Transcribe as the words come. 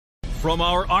From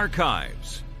our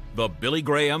archives, the Billy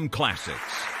Graham Classics.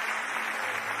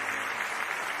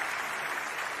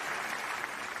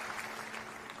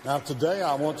 Now today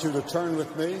I want you to turn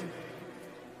with me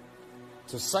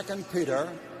to 2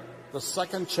 Peter, the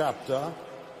second chapter,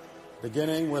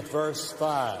 beginning with verse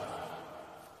 5.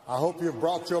 I hope you've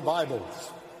brought your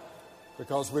Bibles,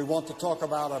 because we want to talk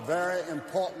about a very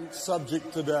important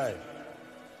subject today.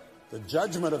 The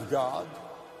judgment of God,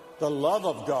 the love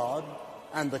of God,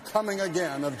 and the coming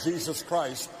again of Jesus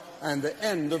Christ, and the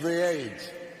end of the age.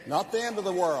 Not the end of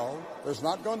the world. There's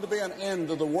not going to be an end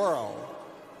to the world,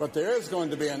 but there is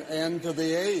going to be an end to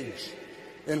the age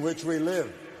in which we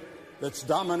live, that's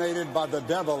dominated by the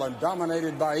devil and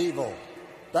dominated by evil.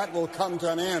 That will come to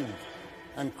an end,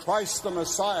 and Christ the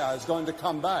Messiah is going to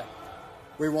come back.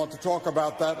 We want to talk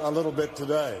about that a little bit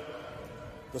today.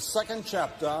 The second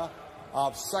chapter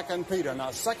of 2 Peter. Now,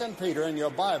 2 Peter in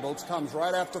your Bibles comes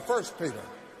right after 1 Peter,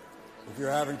 if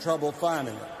you're having trouble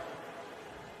finding it.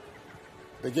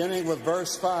 Beginning with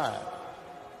verse 5.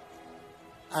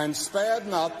 And spared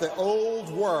not the old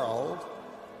world,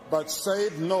 but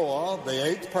saved Noah, the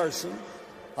eighth person,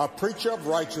 a preacher of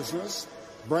righteousness,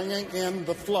 bringing in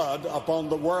the flood upon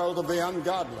the world of the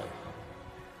ungodly,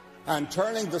 and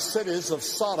turning the cities of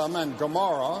Sodom and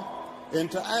Gomorrah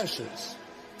into ashes,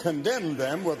 condemned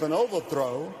them with an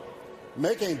overthrow,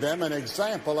 making them an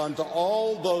example unto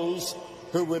all those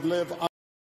who would live a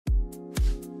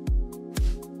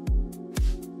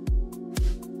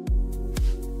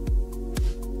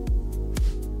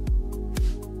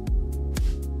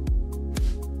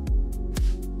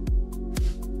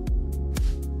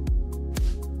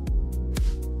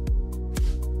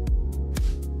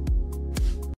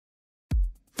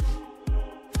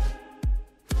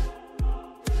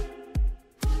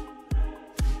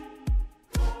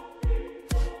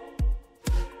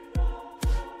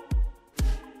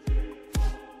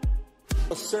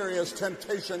serious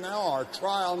temptation now or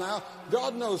trial now.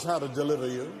 God knows how to deliver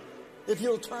you if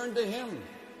you'll turn to Him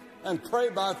and pray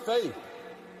by faith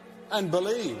and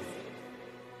believe,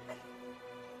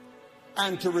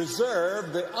 and to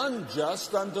reserve the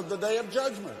unjust unto the day of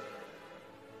judgment.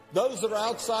 Those that are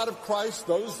outside of Christ,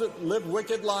 those that live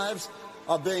wicked lives,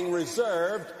 are being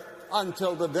reserved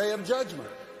until the day of judgment.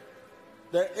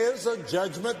 There is a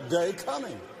judgment day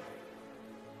coming.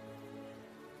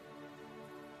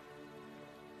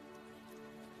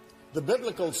 The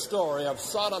biblical story of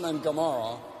Sodom and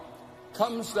Gomorrah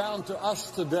comes down to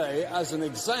us today as an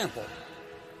example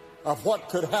of what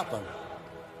could happen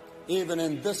even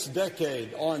in this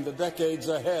decade or in the decades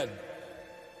ahead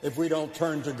if we don't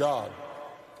turn to God.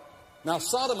 Now,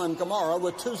 Sodom and Gomorrah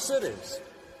were two cities,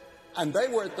 and they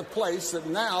were at the place that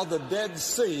now the Dead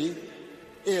Sea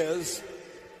is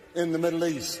in the Middle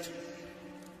East.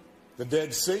 The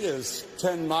Dead Sea is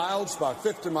 10 miles by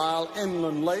 50-mile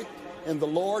inland lake in the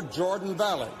lower Jordan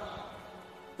Valley.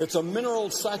 It's a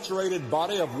mineral-saturated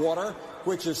body of water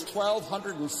which is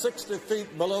 1,260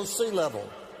 feet below sea level.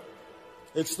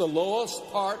 It's the lowest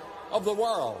part of the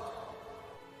world.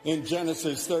 In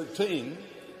Genesis 13,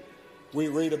 we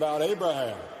read about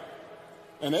Abraham.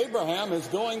 And Abraham is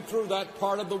going through that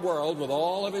part of the world with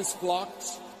all of his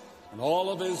flocks and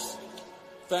all of his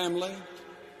family,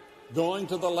 going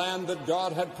to the land that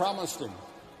God had promised him.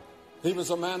 He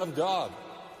was a man of God.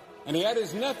 And he had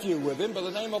his nephew with him by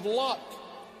the name of Lot.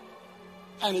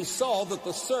 And he saw that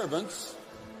the servants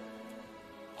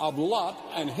of Lot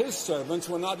and his servants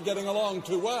were not getting along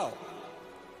too well.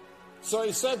 So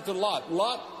he said to Lot,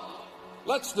 Lot,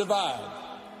 let's divide.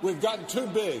 We've gotten too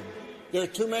big. There are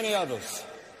too many of us.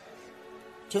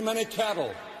 Too many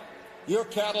cattle. Your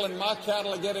cattle and my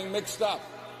cattle are getting mixed up.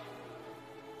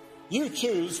 You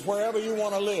choose wherever you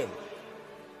want to live.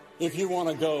 If you want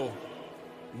to go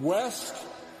west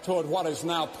toward what is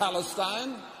now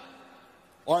Palestine,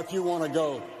 or if you want to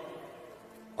go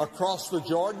across the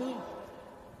Jordan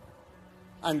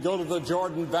and go to the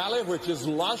Jordan Valley, which is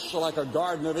lush like a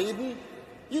Garden of Eden,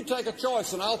 you take a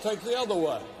choice and I'll take the other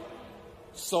way.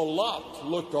 So Lot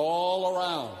looked all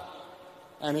around,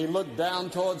 and he looked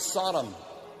down toward Sodom.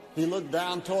 He looked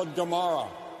down toward Gomorrah,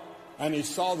 and he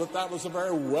saw that that was a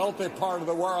very wealthy part of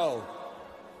the world,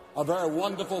 a very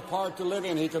wonderful part to live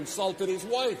in. He consulted his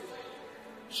wife.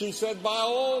 She said, by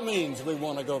all means, we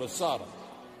want to go to Sodom.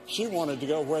 She wanted to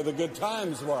go where the good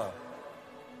times were.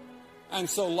 And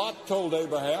so Lot told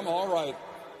Abraham, all right,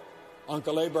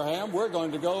 Uncle Abraham,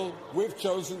 we've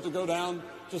chosen to go down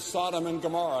to Sodom and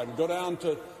Gomorrah and go down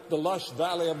to the lush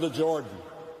valley of the Jordan.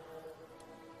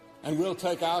 And we'll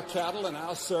take our cattle and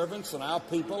our servants and our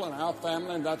people and our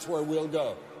family, and that's where we'll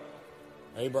go.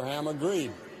 Abraham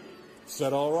agreed,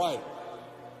 said, all right.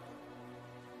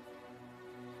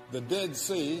 The Dead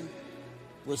Sea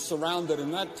was surrounded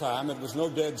in that time. It was no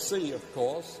Dead Sea, of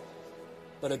course,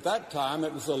 but at that time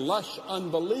it was a lush,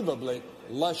 unbelievably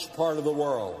lush part of the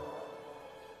world.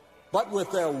 But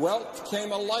with their wealth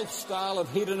came a lifestyle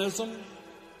of hedonism,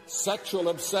 sexual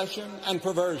obsession, and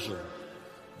perversion,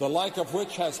 the like of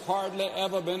which has hardly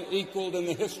ever been equaled in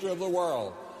the history of the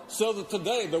world. So that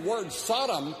today the word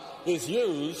Sodom is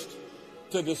used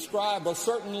to describe a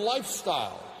certain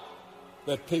lifestyle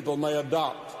that people may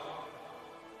adopt.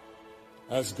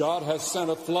 As God has sent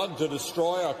a flood to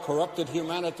destroy a corrupted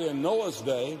humanity in Noah's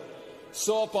day,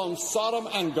 so upon Sodom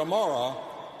and Gomorrah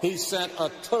he sent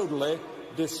a totally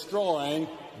destroying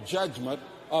judgment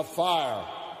of fire.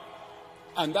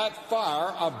 And that fire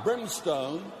of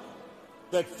brimstone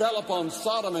that fell upon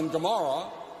Sodom and Gomorrah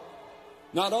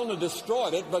not only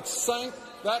destroyed it, but sank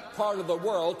that part of the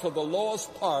world to the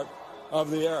lowest part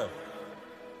of the earth.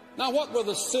 Now, what were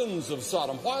the sins of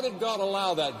Sodom? Why did God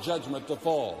allow that judgment to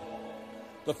fall?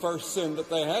 The first sin that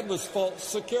they had was false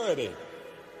security.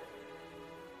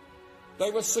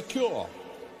 They were secure.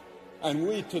 And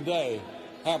we today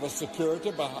have a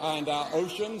security behind our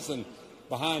oceans and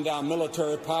behind our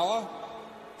military power.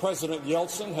 President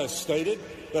Yeltsin has stated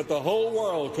that the whole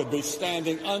world could be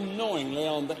standing unknowingly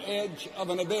on the edge of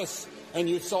an abyss. And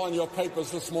you saw in your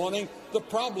papers this morning the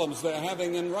problems they're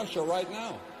having in Russia right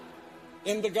now,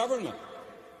 in the government.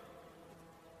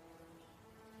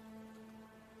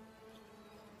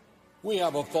 We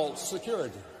have a false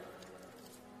security.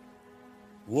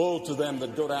 Woe to them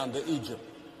that go down to Egypt.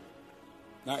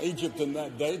 Now, Egypt in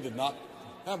that day did not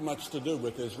have much to do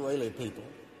with Israeli people.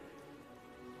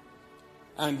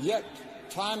 And yet,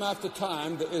 time after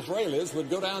time, the Israelis would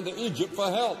go down to Egypt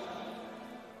for help.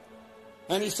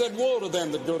 And he said, woe to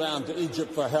them that go down to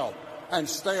Egypt for help and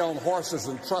stay on horses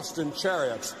and trust in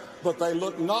chariots, but they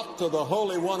look not to the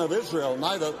Holy One of Israel,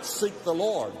 neither seek the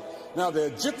Lord. Now the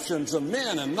Egyptians are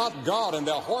men and not God, and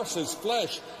their horses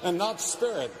flesh and not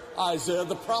spirit. Isaiah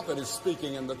the prophet is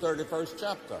speaking in the 31st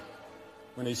chapter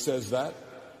when he says that.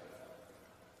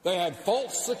 They had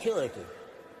false security.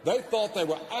 They thought they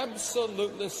were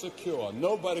absolutely secure.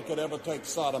 Nobody could ever take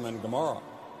Sodom and Gomorrah.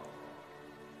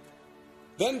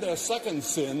 Then their second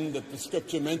sin that the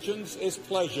Scripture mentions is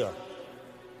pleasure.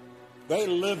 They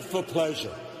lived for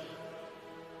pleasure.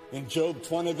 In Job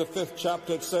 20, the 5th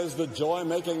chapter, it says, the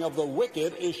joy-making of the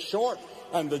wicked is short,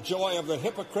 and the joy of the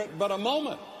hypocrite but a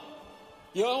moment.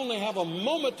 You only have a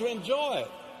moment to enjoy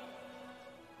it.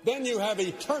 Then you have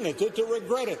eternity to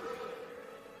regret it.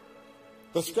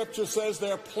 The Scripture says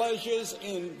there are pleasures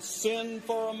in sin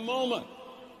for a moment.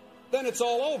 Then it's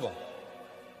all over.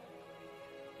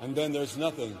 And then there's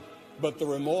nothing but the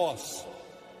remorse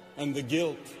and the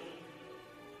guilt.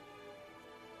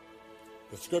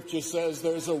 The Scripture says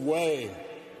there's a way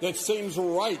that seems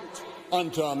right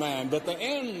unto a man, but the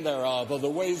end thereof are the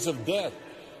ways of death.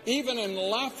 Even in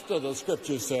laughter, the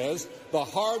Scripture says, the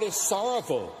heart is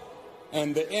sorrowful,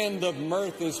 and the end of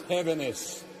mirth is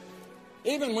heaviness.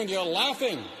 Even when you're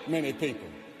laughing, many people.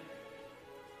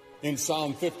 In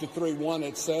Psalm 53:1,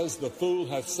 it says, the fool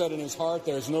hath said in his heart,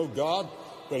 there is no God.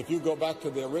 But if you go back to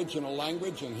the original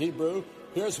language in Hebrew,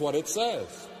 here's what it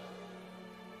says.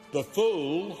 The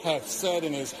fool hath said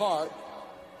in his heart,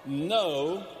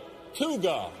 no to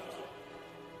God.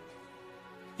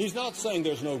 He's not saying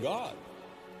there's no God.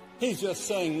 He's just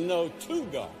saying no to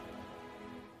God.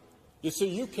 You see,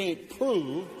 you can't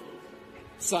prove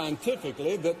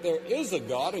scientifically that there is a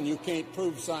God, and you can't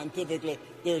prove scientifically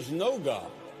there's no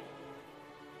God.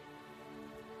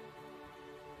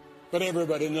 But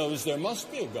everybody knows there must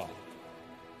be a God.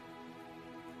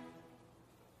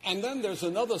 And then there's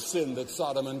another sin that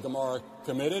Sodom and Gomorrah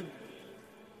committed.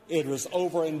 It was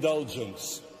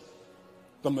overindulgence.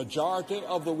 The majority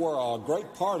of the world, a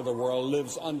great part of the world,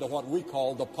 lives under what we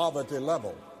call the poverty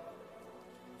level.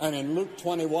 And in Luke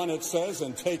 21 it says,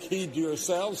 and take heed to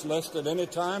yourselves, lest at any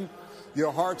time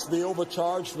your hearts be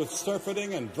overcharged with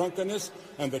surfeiting and drunkenness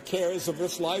and the cares of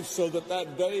this life, so that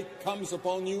that day comes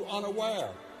upon you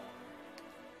unaware.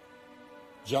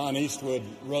 John Eastwood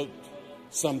wrote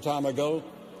some time ago,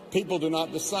 people do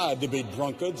not decide to be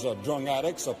drunkards or drug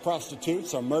addicts or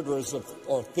prostitutes or murderers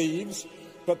or thieves,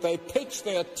 but they pitch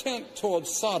their tent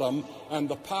towards Sodom, and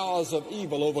the powers of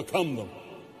evil overcome them.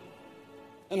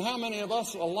 And how many of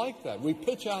us are like that? We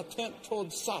pitch our tent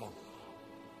towards Sodom.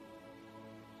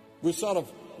 We sort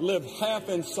of live half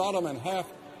in Sodom and half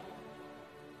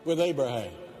with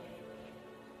Abraham.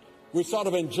 We sort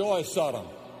of enjoy Sodom.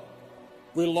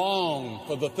 We long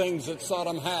for the things that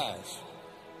Sodom has.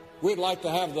 We'd like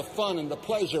to have the fun and the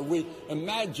pleasure we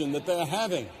imagine that they're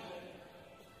having.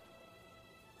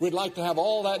 We'd like to have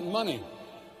all that money.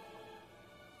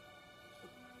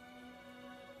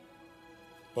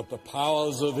 But the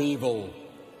powers of evil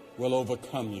will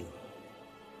overcome you,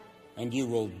 and you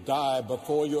will die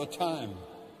before your time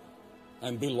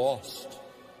and be lost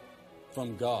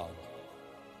from God.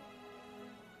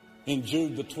 In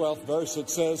Jude, the 12th verse, it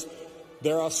says,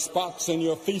 there are spots in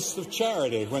your feast of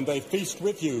charity when they feast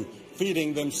with you,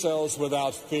 feeding themselves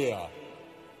without fear.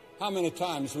 How many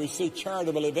times we see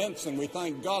charitable events and we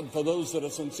thank God for those that are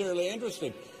sincerely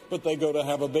interested, but they go to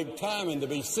have a big time and to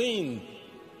be seen.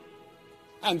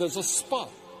 And there's a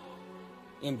spot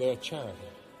in their charity.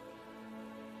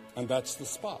 And that's the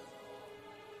spot.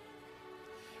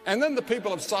 And then the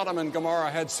people of Sodom and Gomorrah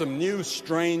had some new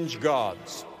strange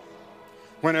gods.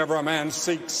 Whenever a man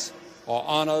seeks or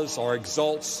honors or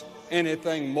exalts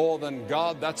anything more than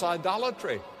God, that's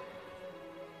idolatry.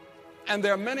 And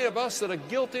there are many of us that are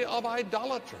guilty of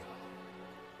idolatry,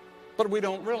 but we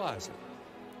don't realize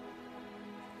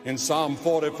it. In Psalm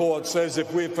 44, it says,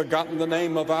 if we've forgotten the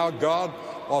name of our God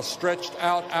or stretched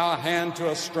out our hand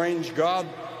to a strange God,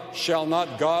 shall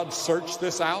not God search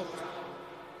this out?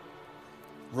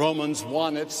 Romans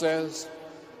 1, it says,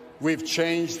 we've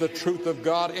changed the truth of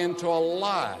God into a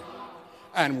lie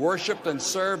and worshiped and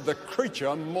served the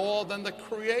creature more than the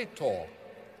Creator.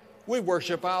 We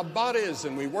worship our bodies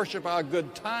and we worship our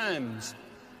good times,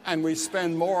 and we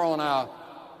spend more on our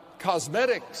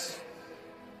cosmetics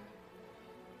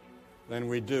than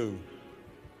we do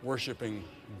worshiping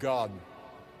God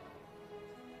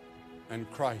and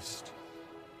Christ.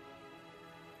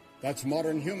 That's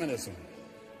modern humanism.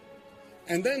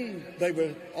 And then they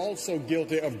were also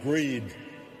guilty of greed.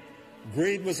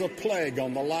 Greed was a plague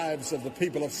on the lives of the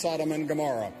people of Sodom and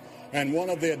Gomorrah. And one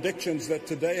of the addictions that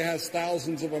today has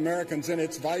thousands of Americans in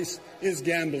its vice is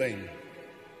gambling.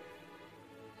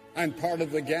 And part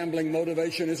of the gambling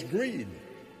motivation is greed.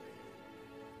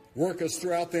 Workers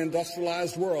throughout the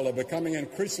industrialized world are becoming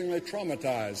increasingly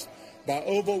traumatized by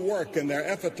overwork in their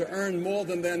effort to earn more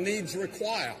than their needs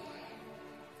require.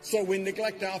 So we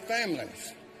neglect our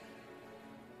families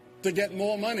to get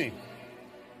more money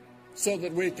so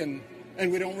that we can,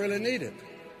 and we don't really need it.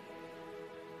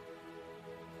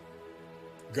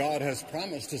 God has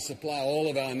promised to supply all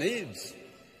of our needs,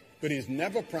 but He's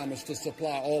never promised to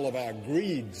supply all of our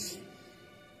greeds.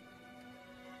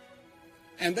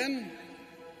 And then,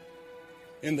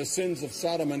 in the sins of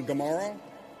Sodom and Gomorrah,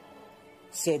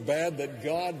 so bad that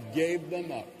God gave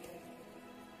them up.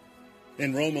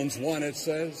 In Romans 1, it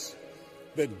says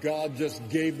that God just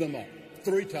gave them up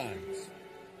 3 times.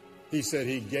 He said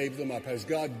He gave them up. Has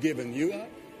God given you up?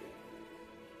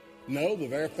 No, the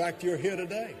very fact you're here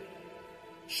today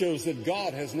shows that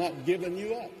God has not given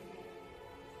you up.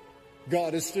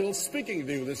 God is still speaking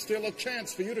to you. There's still a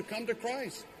chance for you to come to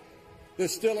Christ.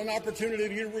 There's still an opportunity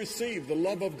for you to receive the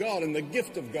love of God and the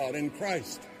gift of God in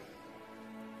Christ.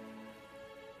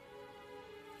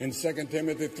 In 2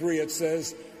 Timothy 3, it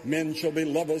says, men shall be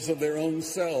lovers of their own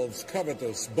selves,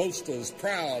 covetous, boasters,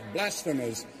 proud,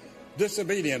 blasphemers,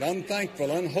 disobedient,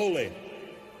 unthankful, unholy.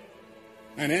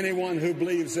 And anyone who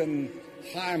believes in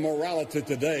high morality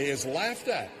today is laughed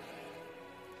at.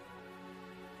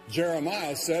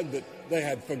 Jeremiah said that they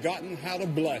had forgotten how to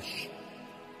blush.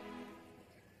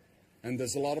 And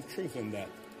there's a lot of truth in that.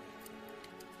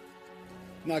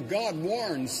 Now, God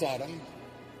warned Sodom.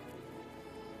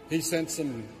 He sent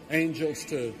some angels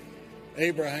to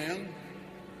Abraham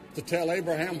to tell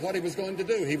Abraham what he was going to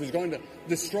do. He was going to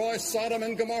destroy Sodom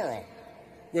and Gomorrah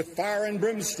with fire and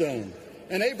brimstone.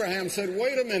 And Abraham said,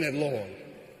 wait a minute, Lord.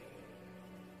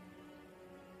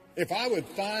 If I would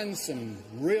find some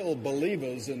real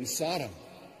believers in Sodom,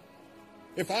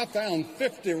 if I found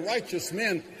 50 righteous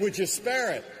men, would you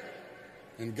spare it?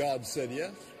 And God said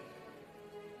yes.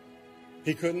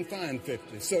 He couldn't find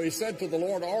 50. So he said to the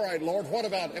Lord, all right, Lord, what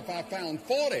about if I found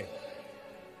 40?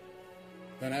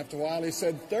 Then after a while he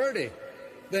said 30,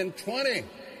 then 20.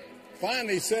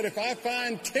 Finally he said, if I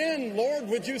find 10, Lord,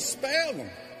 would you spare them?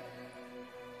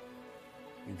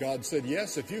 And God said,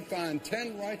 yes, if you find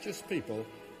 10 righteous people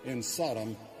in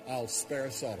Sodom, I'll spare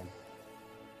Sodom.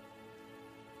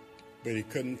 But he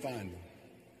couldn't find them.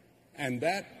 And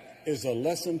that is a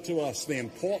lesson to us, the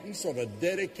importance of a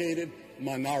dedicated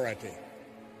minority.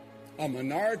 A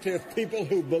minority of people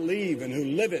who believe and who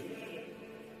live it.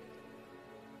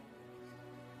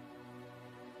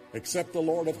 Except the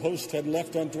Lord of hosts had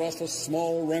left unto us a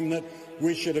small remnant,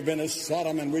 we should have been as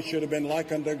Sodom, and we should have been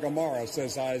like unto Gomorrah,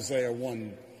 says Isaiah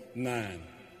 1:9.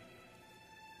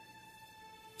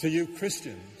 To you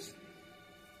Christians,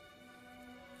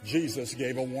 Jesus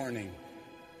gave a warning.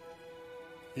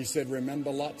 He said,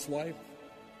 remember Lot's wife?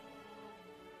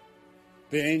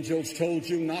 The angels told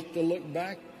you not to look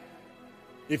back.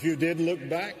 If you did look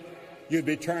back, you'd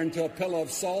be turned to a pillar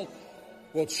of salt.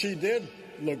 Well, she did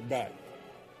look back.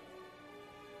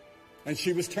 And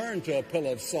she was turned to a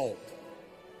pillar of salt.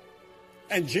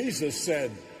 And Jesus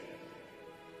said,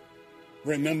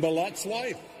 remember Lot's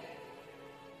wife.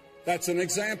 That's an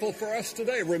example for us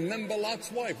today. Remember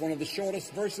Lot's wife, one of the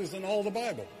shortest verses in all the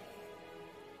Bible.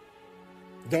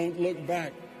 Don't look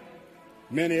back.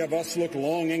 Many of us look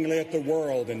longingly at the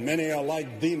world, and many are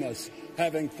like Demas,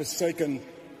 having forsaken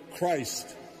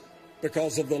Christ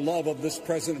because of the love of this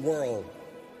present world.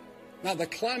 Now, the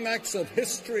climax of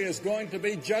history is going to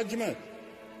be judgment.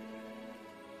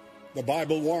 The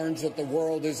Bible warns that the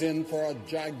world is in for a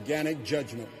gigantic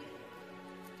judgment.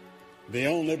 The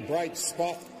only bright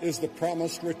spot is the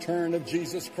promised return of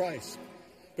Jesus Christ,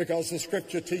 because the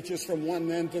Scripture teaches from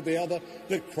one end to the other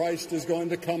that Christ is going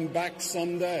to come back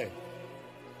someday.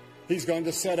 He's going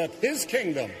to set up his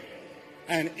kingdom,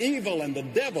 and evil and the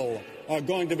devil are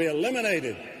going to be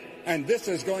eliminated, and this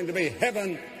is going to be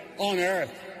heaven on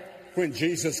earth when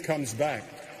Jesus comes back.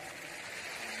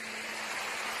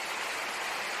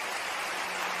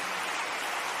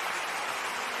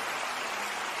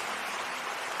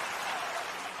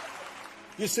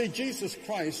 You see, Jesus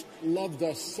Christ loved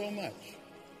us so much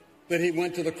that he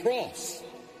went to the cross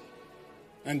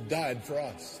and died for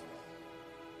us.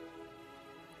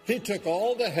 He took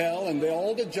all the hell and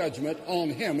all the judgment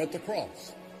on him at the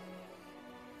cross.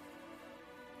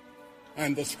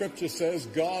 And the Scripture says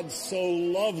God so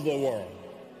loved the world,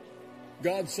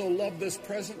 God so loved this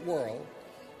present world,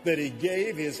 that he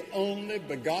gave his only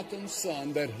begotten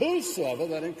Son, that whosoever,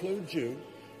 that includes you,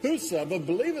 whosoever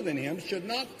believeth in him should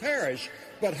not perish,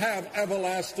 but have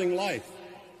everlasting life.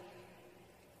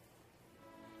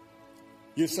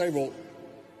 You say, well,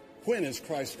 when is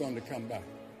Christ going to come back?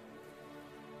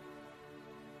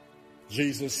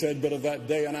 Jesus said, but of that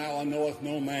day and hour knoweth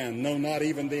no man, no, not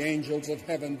even the angels of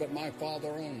heaven, but my Father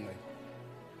only.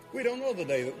 We don't know the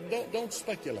day. Don't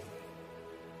speculate.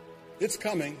 It's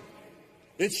coming.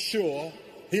 It's sure.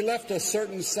 He left us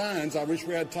certain signs. I wish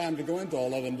we had time to go into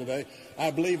all of them today. I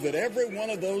believe that every one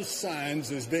of those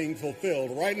signs is being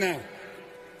fulfilled right now.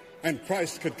 And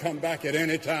Christ could come back at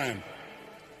any time.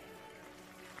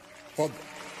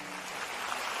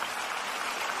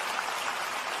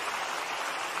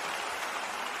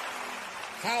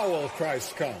 How will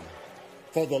Christ come?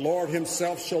 For the Lord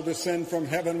himself shall descend from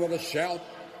heaven with a shout,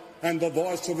 and the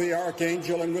voice of the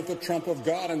archangel, and with the trump of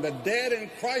God, and the dead in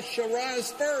Christ shall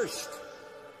rise first.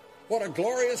 What a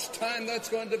glorious time that's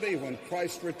going to be when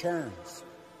Christ returns.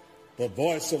 The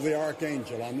voice of the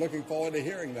archangel. I'm looking forward to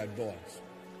hearing that voice.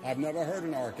 I've never heard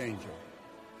an archangel.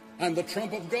 And the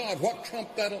trump of God. What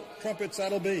trumpets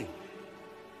that'll be.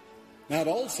 Now,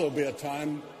 it'll also be a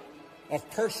time of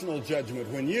personal judgment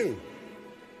when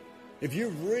if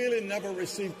you've really never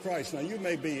received Christ, now you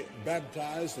may be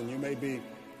baptized and you may be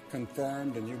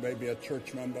confirmed and you may be a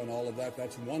church member and all of that.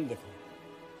 That's wonderful.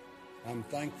 I'm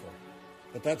thankful.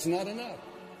 But that's not enough.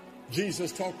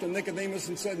 Jesus talked to Nicodemus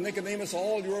and said, Nicodemus,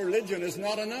 all your religion is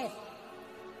not enough.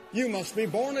 You must be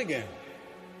born again.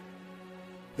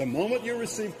 The moment you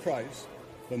receive Christ,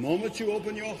 the moment you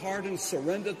open your heart and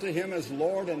surrender to him as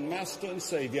Lord and Master and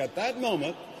Savior, at that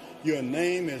moment, your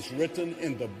name is written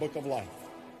in the book of life.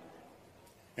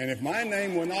 And if my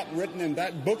name were not written in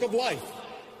that book of life,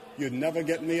 you'd never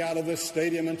get me out of this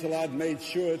stadium until I'd made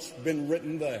sure it's been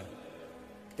written there.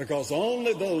 Because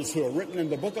only those who are written in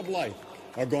the book of life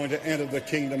are going to enter the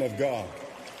kingdom of God.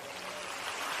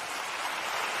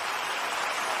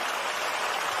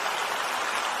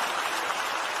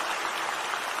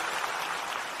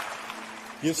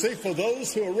 You see, for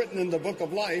those who are written in the book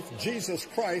of life, Jesus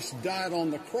Christ died on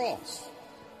the cross.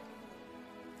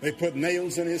 They put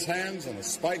nails in his hands and a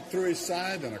spike through his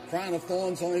side and a crown of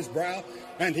thorns on his brow,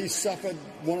 and he suffered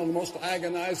one of the most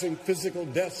agonizing physical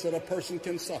deaths that a person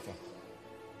can suffer.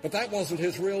 But that wasn't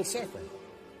his real suffering.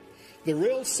 The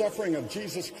real suffering of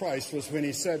Jesus Christ was when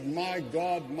he said, my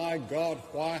God,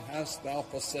 why hast thou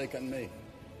forsaken me?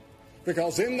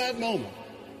 Because in that moment,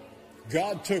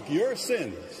 God took your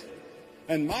sins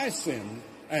and my sin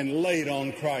and laid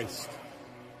on Christ.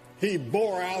 He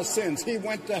bore our sins. He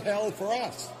went to hell for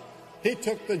us. He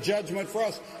took the judgment for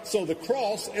us. So the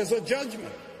cross is a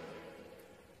judgment.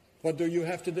 What do you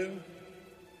have to do?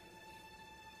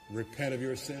 Repent of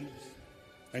your sins.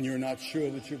 And you're not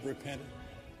sure that you've repented.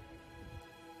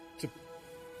 To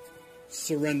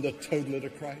surrender totally to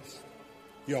Christ.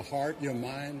 Your heart, your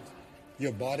mind,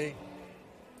 your body,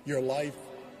 your life,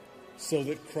 so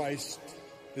that Christ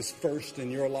is first in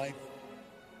your life.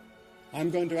 I'm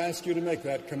going to ask you to make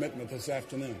that commitment this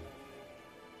afternoon.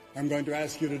 I'm going to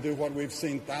ask you to do what we've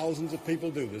seen thousands of people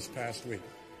do this past week.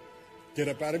 Get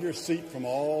up out of your seat from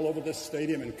all over this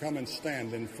stadium and come and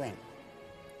stand in front.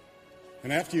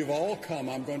 And after you've all come,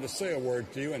 I'm going to say a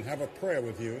word to you and have a prayer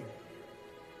with you.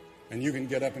 And you can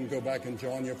get up and go back and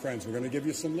join your friends. We're going to give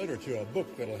you some literature, a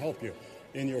book that'll help you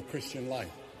in your Christian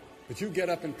life. But you get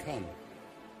up and come.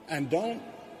 And don't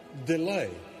delay,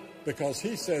 because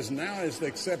he says now is the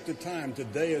accepted time.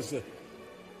 Today is the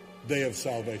day of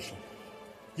salvation.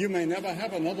 You may never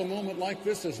have another moment like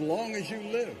this as long as you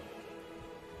live.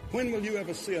 When will you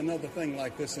ever see another thing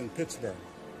like this in Pittsburgh?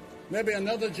 Maybe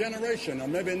another generation, or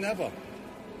maybe never.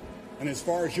 And as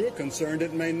far as you're concerned,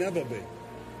 it may never be.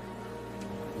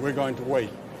 We're going to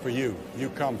wait for you. You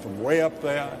come from way up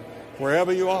there,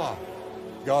 wherever you are.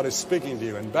 God is speaking to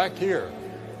you. And back here,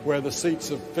 where the seats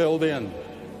have filled in,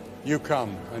 you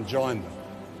come and join them.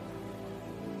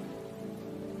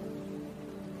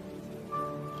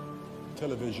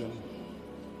 Television,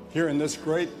 here in this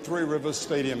great Three Rivers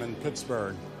Stadium in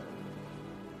Pittsburgh,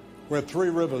 where three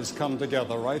rivers come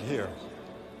together right here.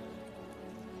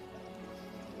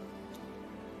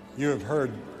 You have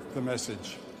heard the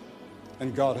message,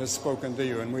 and God has spoken to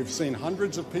you, and we've seen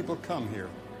hundreds of people come here,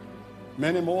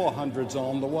 many more hundreds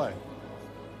on the way.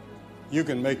 You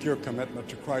can make your commitment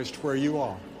to Christ where you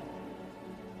are.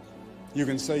 You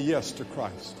can say yes to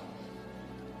Christ.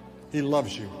 He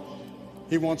loves you.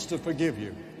 He wants to forgive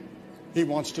you. He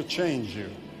wants to change you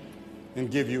and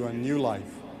give you a new life.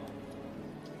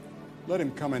 Let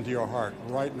him come into your heart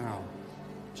right now.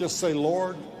 Just say,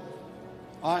 Lord,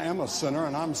 I am a sinner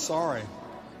and I'm sorry.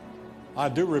 I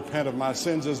do repent of my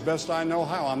sins as best I know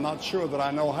how. I'm not sure that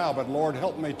I know how, but Lord,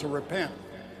 help me to repent.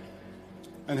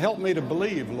 And help me to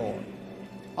believe, Lord.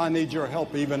 I need your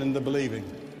help even in the believing.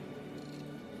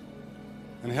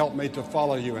 And help me to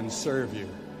follow you and serve you.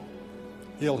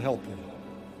 He'll help you.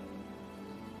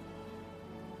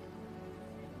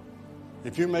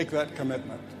 If you make that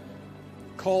commitment,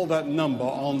 call that number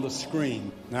on the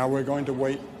screen. Now we're going to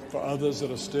wait for others that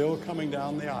are still coming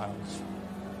down the aisles.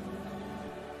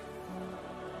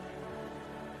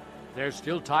 There's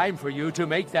still time for you to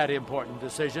make that important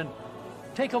decision.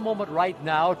 Take a moment right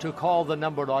now to call the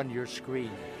number on your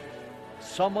screen.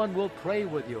 Someone will pray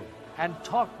with you and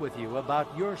talk with you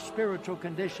about your spiritual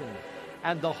condition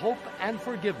and the hope and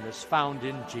forgiveness found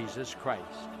in Jesus Christ.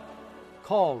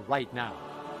 Call right now.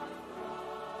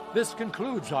 This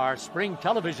concludes our spring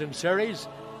television series.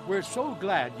 We're so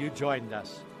glad you joined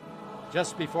us.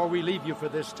 Just before we leave you for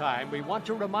this time, we want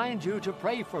to remind you to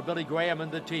pray for Billy Graham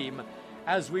and the team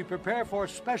as we prepare for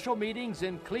special meetings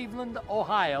in Cleveland,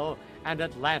 Ohio, and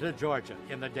Atlanta, Georgia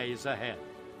in the days ahead.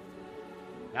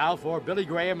 Now for Billy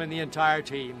Graham and the entire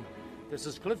team, this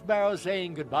is Cliff Barrow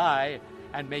saying goodbye,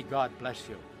 and may God bless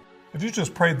you. If you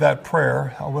just prayed that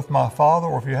prayer with my Father,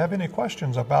 or if you have any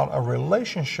questions about a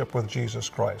relationship with Jesus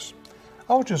Christ,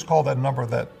 I would just call that number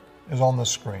that is on the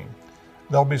screen.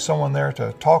 There'll be someone there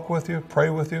to talk with you, pray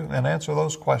with you, and answer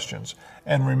those questions.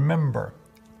 And remember,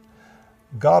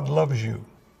 God loves you.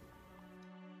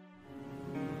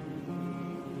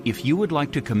 If you would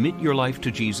like to commit your life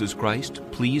to Jesus Christ,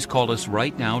 please call us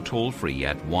right now toll-free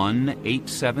at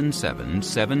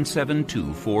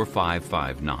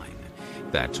 1-877-772-4559.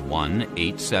 That's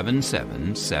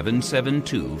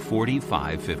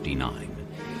 1-877-772-4559.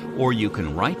 Or you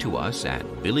can write to us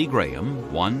at Billy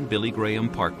Graham, 1 Billy Graham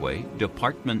Parkway,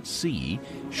 Department C,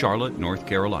 Charlotte, North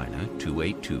Carolina,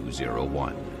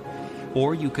 28201.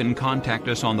 Or you can contact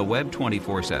us on the web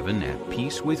 24/7 at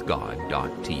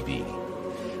peacewithgod.tv.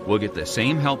 We'll get the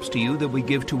same helps to you that we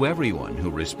give to everyone who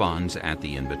responds at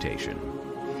the invitation.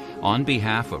 On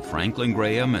behalf of Franklin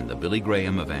Graham and the Billy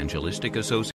Graham Evangelistic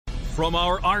Association, from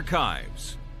our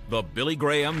archives, the Billy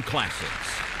Graham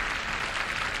Classics.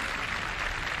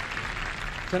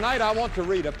 Tonight I want to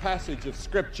read a passage of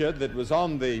Scripture that was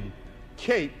on the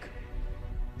cake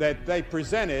that they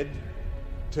presented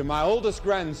to my oldest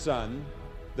grandson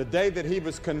the day that he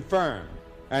was confirmed.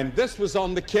 And this was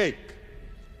on the cake.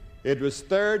 It was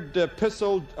 3rd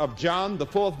Epistle of John, the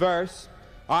 4th verse.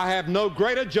 I have no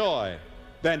greater joy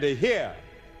than to hear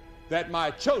that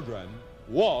my children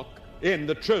walk in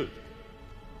the truth.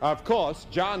 Of course,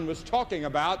 John was talking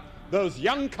about those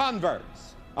young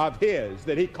converts of his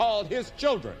that he called his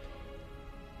children.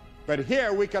 But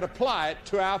here we could apply it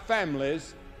to our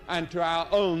families and to our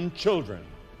own children.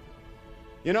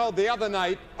 You know, the other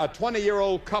night, a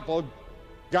 20-year-old couple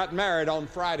got married on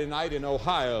Friday night in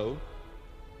Ohio.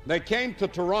 They came to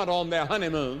Toronto on their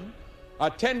honeymoon,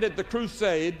 attended the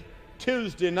crusade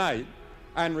Tuesday night,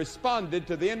 and responded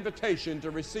to the invitation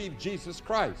to receive Jesus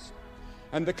Christ.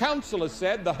 And the counselor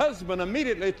said the husband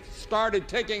immediately started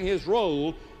taking his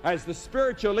role as the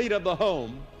spiritual leader of the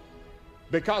home,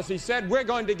 because he said, we're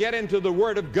going to get into the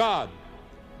Word of God.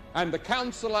 And the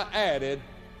counselor added,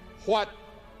 what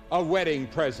a wedding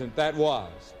present that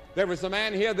was. There was a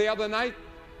man here the other night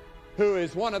who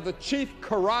is one of the chief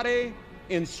karate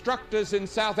instructors in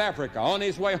South Africa, on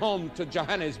his way home to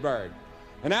Johannesburg.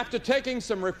 And after taking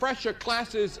some refresher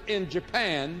classes in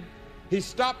Japan, he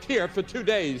stopped here for 2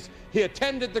 days. He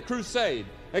attended the crusade,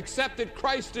 accepted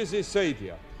Christ as his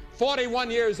Savior.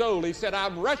 41 years old, he said,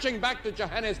 I'm rushing back to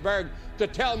Johannesburg to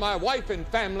tell my wife and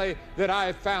family that I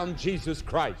have found Jesus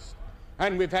Christ.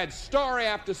 And we've had story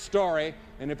after story,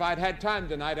 and if I'd had time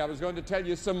tonight, I was going to tell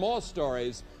you some more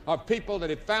stories of people that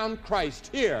have found Christ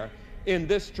here in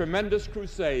this tremendous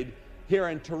crusade here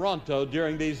in Toronto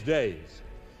during these days.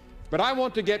 But I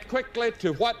want to get quickly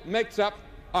to what makes up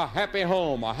a happy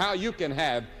home, or how you can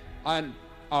have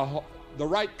the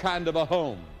right kind of a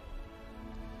home.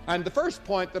 And the first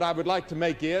point that I would like to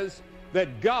make is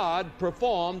that God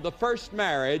performed the first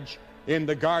marriage in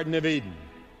the Garden of Eden.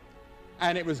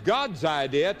 And it was God's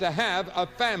idea to have a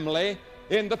family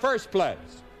in the first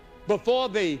place. Before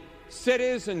the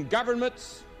cities and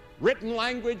governments, written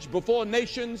language, before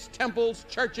nations, temples,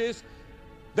 churches,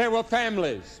 there were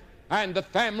families. And the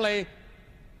family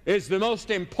is the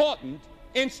most important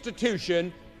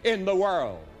institution in the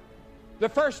world. The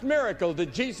first miracle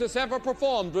that Jesus ever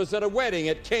performed was at a wedding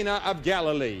at Cana of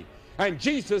Galilee. And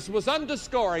Jesus was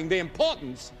underscoring the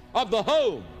importance of the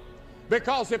home,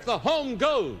 because if the home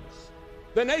goes,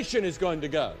 the nation is going to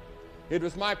go. It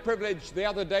was my privilege the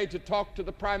other day to talk to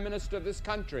the Prime Minister of this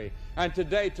country, and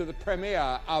today to the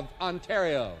Premier of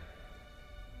Ontario.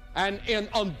 And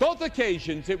on both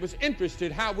occasions, it was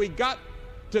interesting how we got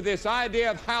to this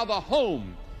idea of how the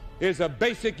home is a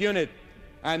basic unit,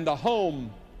 and the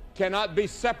home cannot be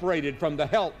separated from the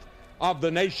health of the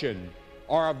nation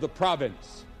or of the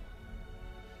province.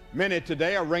 Many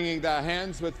today are wringing their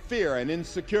hands with fear and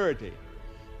insecurity.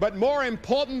 But more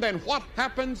important than what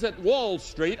happens at Wall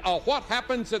Street or what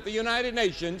happens at the United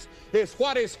Nations is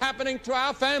what is happening to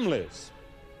our families.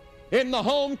 In the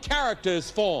home, character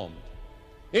is formed.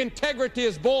 Integrity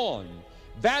is born.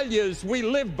 Values we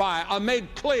live by are made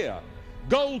clear.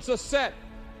 Goals are set.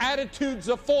 Attitudes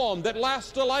are formed that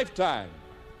last a lifetime.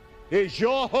 Is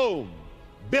your home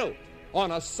built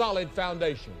on a solid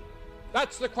foundation?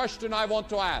 That's the question I want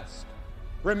to ask.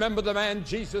 Remember the man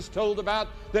Jesus told about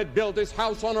that built his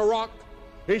house on a rock?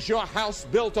 Is your house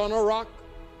built on a rock?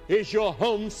 Is your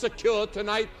home secure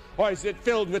tonight, or is it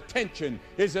filled with tension?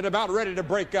 Is it about ready to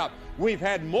break up? We've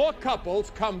had more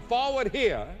couples come forward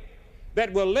here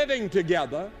that were living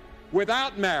together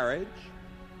without marriage,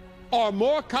 or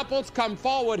more couples come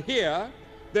forward here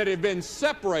that have been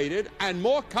separated, and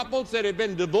more couples that have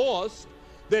been divorced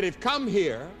that have come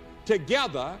here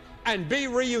together and be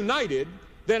reunited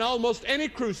than almost any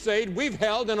crusade we've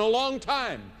held in a long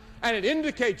time. And it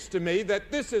indicates to me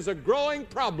that this is a growing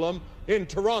problem in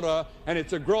Toronto, and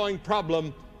it's a growing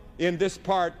problem in this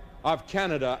part of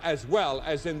Canada as well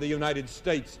as in the United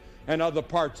States and other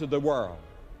parts of the world.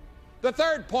 The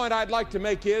third point I'd like to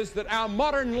make is that our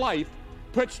modern life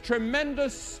puts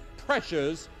tremendous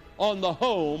pressures on the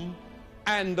home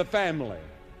and the family.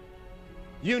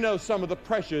 You know some of the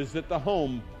pressures that the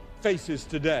home faces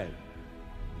today.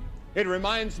 It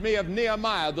reminds me of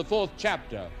Nehemiah, the 4th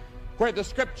chapter, where the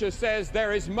scripture says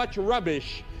there is much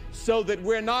rubbish so that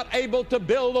we're not able to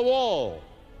build a wall.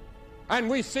 And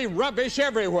we see rubbish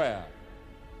everywhere.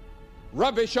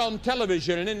 Rubbish on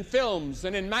television and in films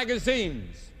and in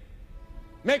magazines,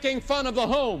 making fun of the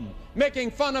home,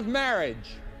 making fun of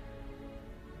marriage,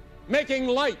 making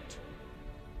light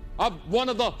of one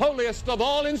of the holiest of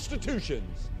all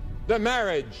institutions, the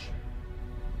marriage.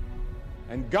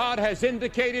 And God has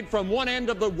indicated from one end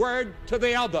of the word to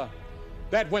the other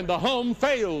that when the home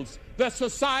fails, the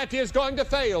society is going to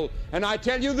fail. And I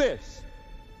tell you this,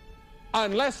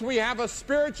 unless we have a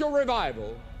spiritual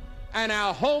revival and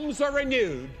our homes are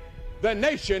renewed, the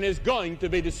nation is going to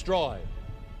be destroyed.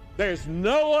 There's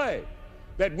no way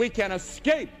that we can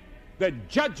escape the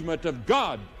judgment of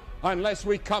God unless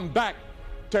we come back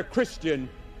to Christian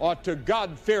or to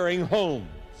God-fearing homes.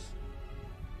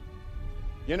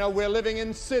 You know, we're living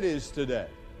in cities today.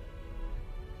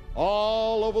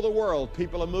 All over the world,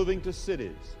 people are moving to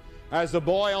cities. As a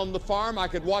boy on the farm, I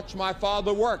could watch my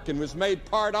father work and was made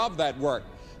part of that work.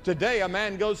 Today, a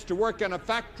man goes to work in a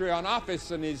factory or an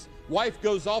office, and his wife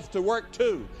goes off to work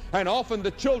too. And often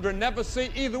the children never see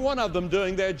either one of them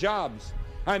doing their jobs,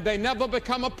 and they never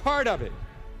become a part of it.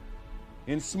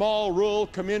 In small rural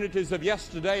communities of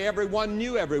yesterday, everyone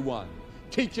knew everyone.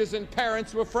 Teachers and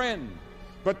parents were friends.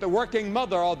 But the working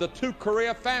mother or the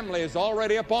two-career family is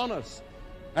already upon us.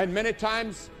 And many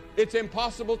times It's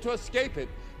impossible to escape it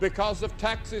because of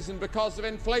taxes and because of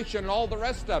inflation and all the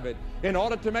rest of it. In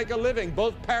order to make a living,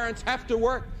 both parents have to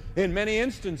work in many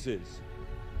instances.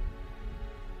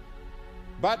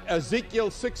 But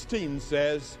Ezekiel 16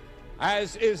 says,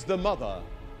 as is the mother,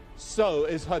 so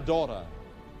is her daughter.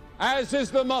 As is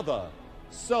the mother,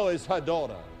 so is her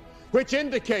daughter. Which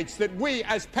indicates that we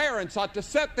as parents ought to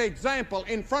set the example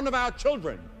in front of our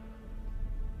children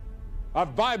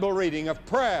of Bible reading, of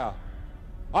prayer,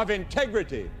 of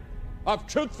integrity, of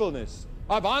truthfulness,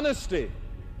 of honesty,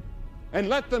 and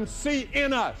let them see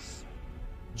in us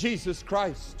Jesus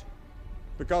Christ.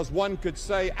 Because one could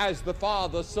say, as the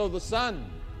Father, so the Son,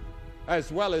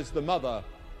 as well as the mother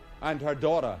and her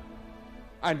daughter.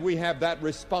 And we have that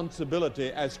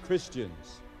responsibility as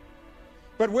Christians.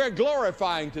 But we're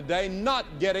glorifying today not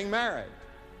getting married.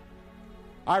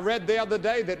 I read the other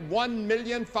day that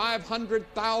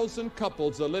 1,500,000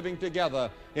 couples are living together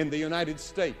in the United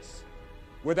States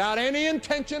without any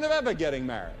intention of ever getting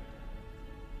married.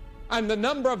 And the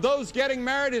number of those getting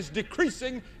married is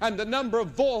decreasing, and the number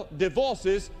of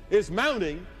divorces is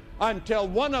mounting, until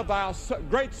one of our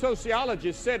great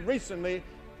sociologists said recently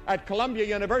at Columbia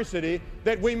University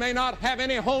that we may not have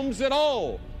any homes at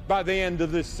all by the end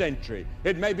of this century.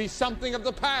 It may be something of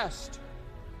the past.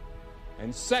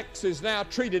 And sex is now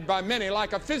treated by many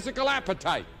like a physical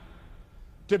appetite,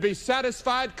 to be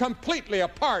satisfied completely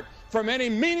apart from any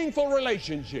meaningful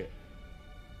relationship.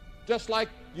 Just like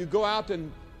you go out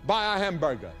and buy a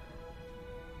hamburger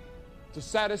to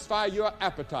satisfy your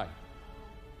appetite.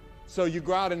 So you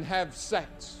go out and have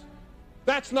sex.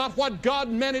 That's not what God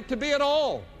meant it to be at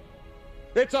all.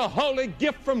 It's a holy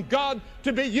gift from God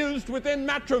to be used within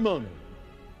matrimony.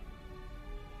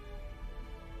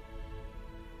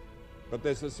 But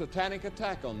there's a satanic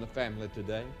attack on the family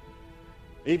today.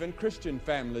 Even Christian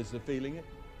families are feeling it.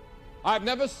 I've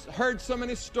never heard so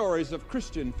many stories of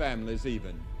Christian families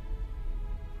even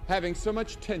having so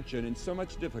much tension and so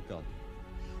much difficulty.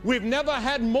 We've never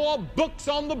had more books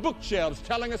on the bookshelves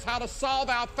telling us how to solve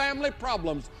our family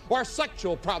problems or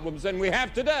sexual problems than we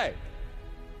have today.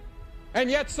 And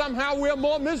yet somehow we're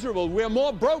more miserable, we're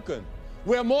more broken,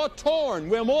 we're more torn,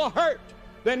 we're more hurt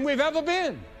than we've ever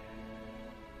been.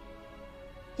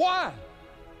 Why?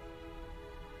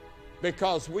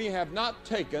 Because we have not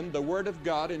taken the Word of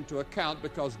God into account,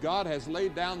 because God has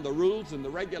laid down the rules and the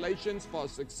regulations for a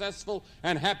successful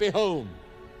and happy home.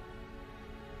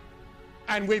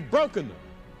 And we've broken them.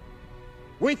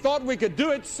 We thought we could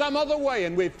do it some other way,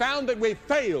 and we found that we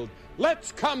failed.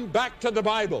 Let's come back to the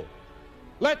Bible.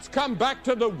 Let's come back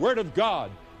to the Word of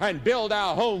God and build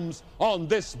our homes on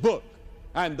this book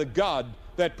and the God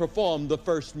that performed the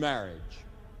first marriage.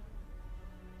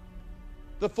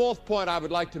 The fourth point I would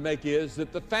like to make is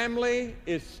that the family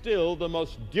is still the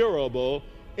most durable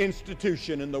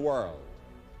institution in the world.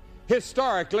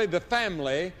 Historically, the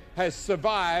family has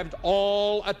survived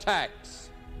all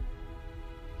attacks.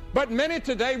 But many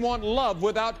today want love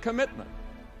without commitment.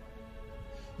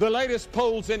 The latest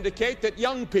polls indicate that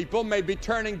young people may be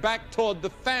turning back toward the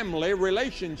family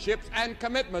relationships and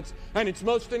commitments, and it's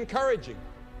most encouraging.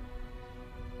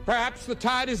 Perhaps the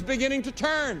tide is beginning to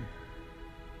turn.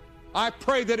 I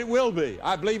pray that it will be.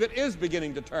 I believe it is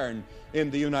beginning to turn in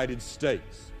the United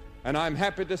States. And I'm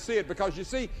happy to see it, because you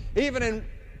see, even in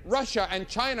Russia and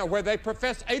China, where they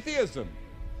profess atheism,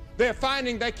 they're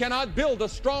finding they cannot build a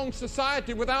strong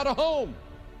society without a home.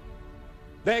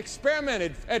 They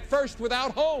experimented at first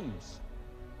without homes.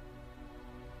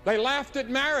 They laughed at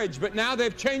marriage, but now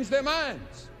they've changed their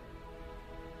minds.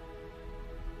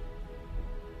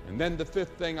 And then the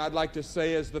fifth thing I'd like to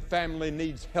say is the family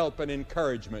needs help and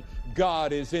encouragement.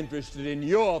 God is interested in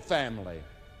your family,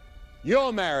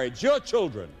 your marriage, your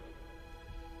children.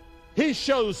 He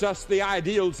shows us the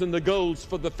ideals and the goals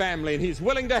for the family, and He's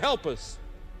willing to help us.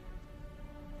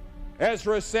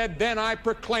 Ezra said, "Then I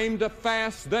proclaimed a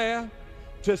fast there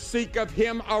to seek of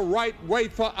Him a right way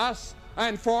for us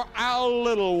and for our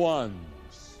little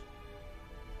ones."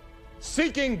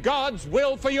 Seeking God's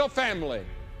will for your family.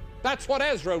 That's what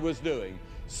Ezra was doing,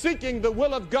 seeking the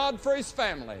will of God for his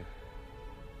family.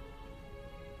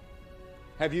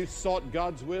 Have you sought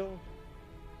God's will?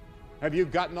 Have you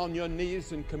gotten on your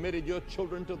knees and committed your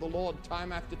children to the Lord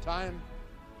time after time?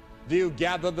 Do you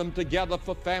gather them together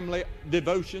for family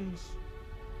devotions?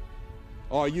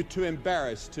 Or are you too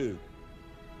embarrassed to?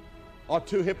 Or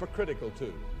too hypocritical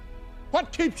to?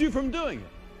 What keeps you from doing it?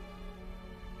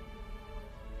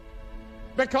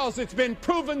 Because it's been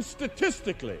proven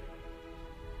statistically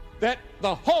that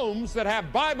the homes that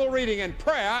have Bible reading and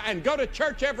prayer and go to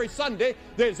church every Sunday,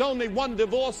 there's only one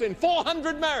divorce in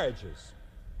 400 marriages.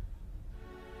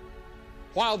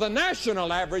 while the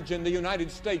national average in the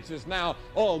United States is now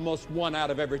almost 1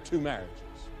 out of every 2 marriages?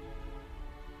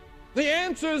 The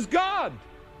answer is God.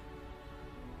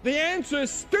 The answer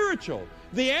is spiritual.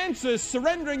 The answer is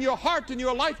surrendering your heart and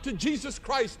your life to Jesus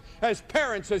Christ as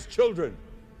parents, as children,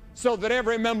 so that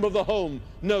every member of the home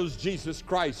knows Jesus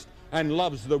Christ and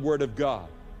loves the Word of God.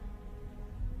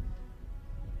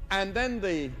 And then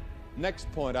the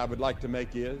next point I would like to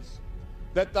make is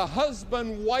that the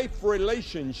husband-wife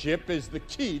relationship is the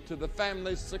key to the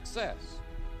family's success.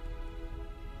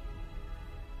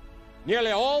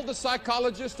 Nearly all the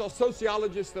psychologists or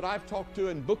sociologists that I've talked to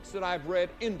and books that I've read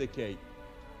indicate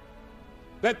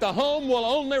that the home will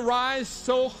only rise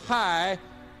so high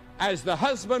as the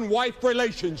husband-wife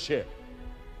relationship.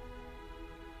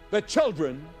 The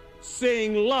children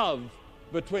seeing love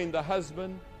between the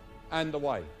husband and the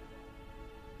wife.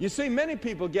 You see, many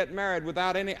people get married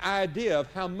without any idea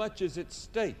of how much is at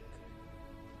stake,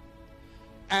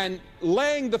 and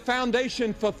laying the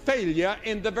foundation for failure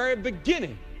in the very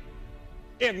beginning,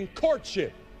 in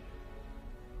courtship.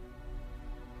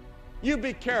 You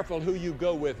be careful who you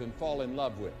go with and fall in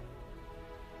love with.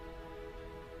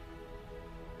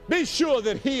 Be sure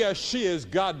that he or she is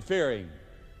God-fearing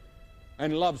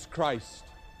and loves Christ.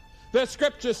 The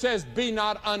scripture says, be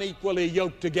not unequally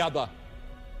yoked together.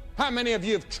 How many of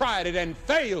you have tried it and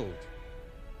failed?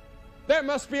 There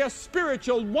must be a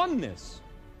spiritual oneness.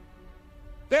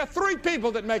 There are 3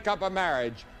 people that make up a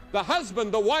marriage: the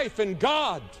husband, the wife, and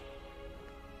God.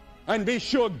 And be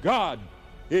sure God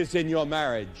is in your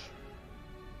marriage.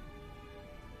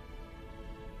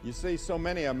 You see, so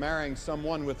many are marrying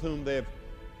someone with whom they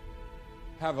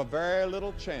have a very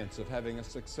little chance of having a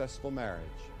successful marriage.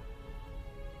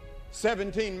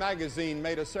 17 magazine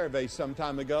made a survey some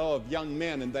time ago of young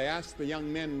men, and they asked the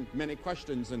young men many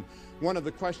questions, and one of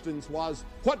the questions was,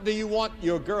 what do you want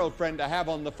your girlfriend to have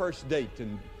on the first date?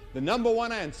 And the number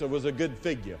 1 answer was a good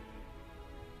figure.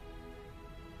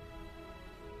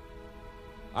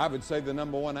 I would say the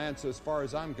number 1 answer, as far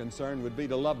as I'm concerned, would be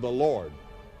to love the Lord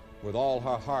with all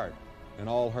her heart and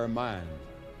all her mind.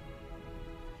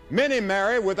 Many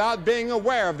marry without being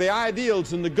aware of the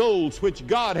ideals and the goals which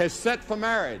God has set for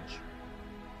marriage.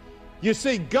 You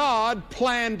see, God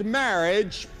planned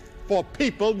marriage for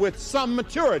people with some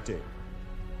maturity.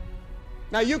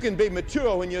 Now, you can be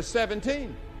mature when you're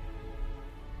 17.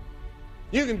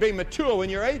 You can be mature when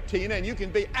you're 18, and you can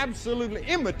be absolutely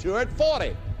immature at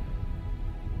 40.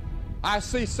 I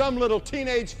see some little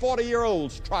teenage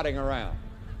 40-year-olds trotting around.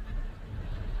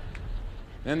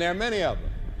 And there are many of them.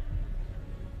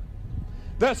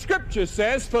 The scripture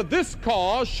says, for this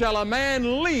cause shall a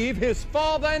man leave his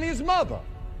father and his mother.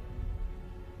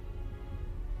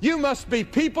 You must be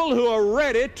people who are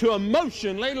ready to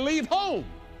emotionally leave home.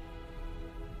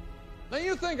 Now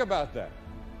you think about that.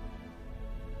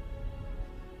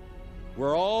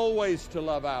 We're always to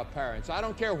love our parents. I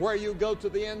don't care where you go to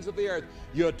the ends of the earth.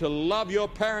 You're to love your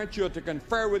parents. You're to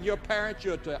confer with your parents.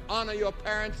 You're to honor your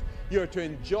parents. You're to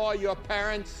enjoy your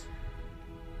parents.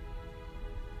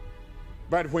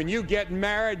 But when you get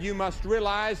married, you must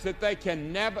realize that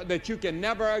you can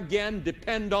never again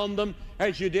depend on them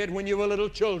as you did when you were little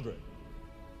children.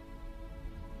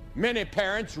 Many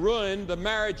parents ruin the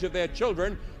marriage of their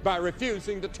children by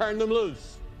refusing to turn them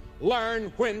loose.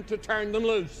 Learn when to turn them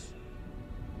loose.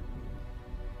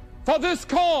 For this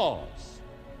cause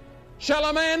shall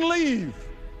a man leave,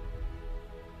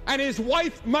 and his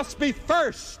wife must be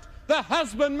first. The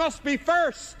husband must be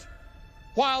first,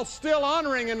 while still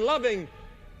honoring and loving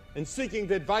and seeking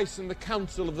the advice and the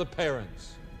counsel of the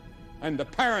parents. And the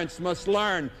parents must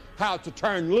learn how to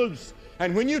turn loose.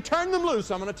 And when you turn them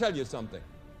loose, I'm going to tell you something.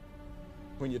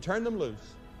 When you turn them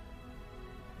loose,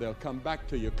 they'll come back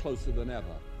to you closer than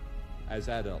ever as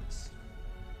adults.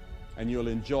 And you'll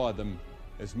enjoy them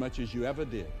as much as you ever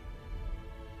did.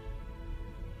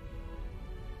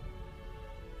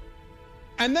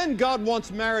 And then God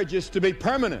wants marriages to be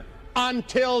permanent.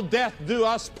 Until death do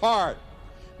us part.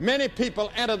 Many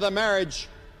people enter the marriage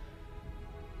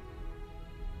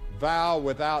vow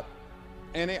without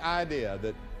any idea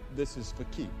that this is for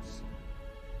keeps.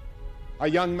 A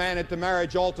young man at the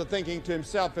marriage altar thinking to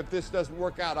himself, if this doesn't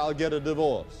work out, I'll get a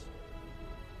divorce.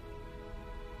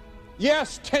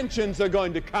 Yes, tensions are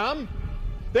going to come.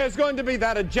 There's going to be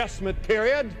that adjustment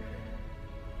period,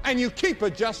 and you keep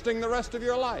adjusting the rest of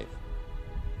your life.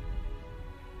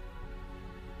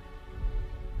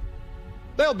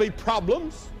 There'll be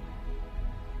problems.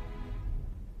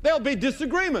 There'll be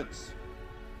disagreements.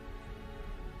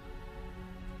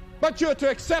 But you're to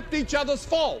accept each other's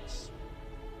faults.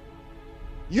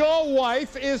 Your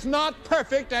wife is not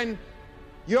perfect, and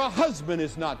your husband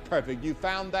is not perfect. You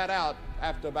found that out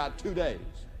after about 2 days.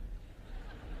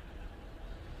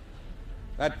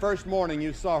 That first morning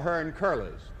you saw her in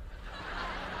curlers.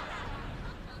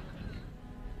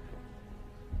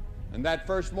 And that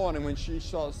first morning when she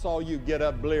saw you get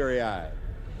up bleary-eyed.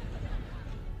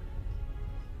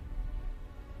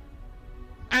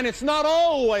 And it's not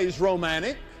always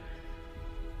romantic,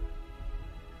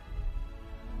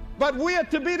 but we are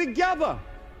to be together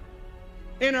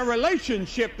in a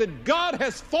relationship that God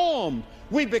has formed.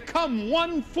 We become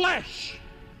one flesh.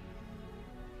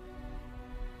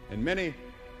 And many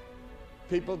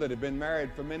people that have been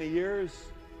married for many years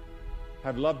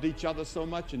have loved each other so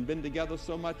much and been together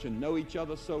so much and know each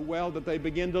other so well that they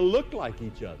begin to look like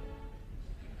each other.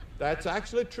 That's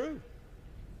actually true.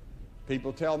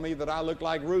 People tell me that I look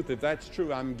like Ruth. If that's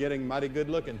true, I'm getting mighty good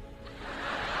looking.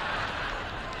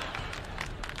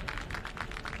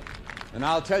 And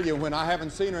I'll tell you, when I haven't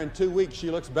seen her in 2 weeks,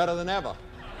 she looks better than ever.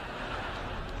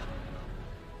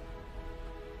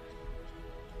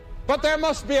 But there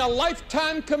must be a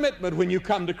lifetime commitment when you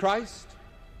come to Christ.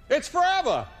 It's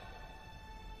forever.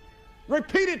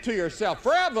 Repeat it to yourself.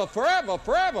 Forever, forever,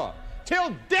 forever.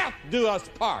 Till death do us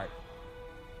part.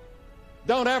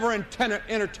 Don't ever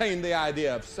entertain the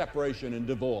idea of separation and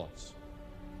divorce.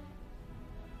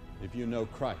 If you know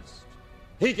Christ,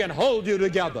 He can hold you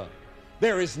together.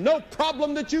 There is no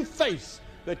problem that you face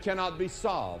that cannot be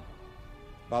solved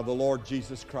by the Lord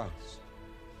Jesus Christ.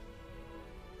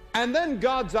 And then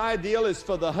God's ideal is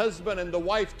for the husband and the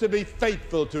wife to be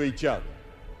faithful to each other.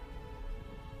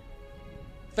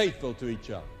 Faithful to each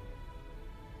other.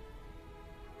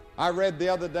 I read the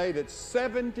other day that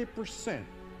 70%,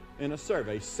 in a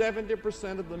survey,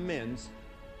 70% of the men's,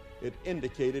 it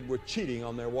indicated, were cheating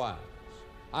on their wives.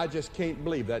 I just can't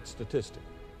believe that statistic.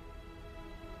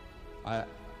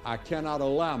 I cannot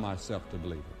allow myself to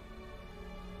believe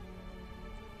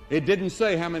it. It didn't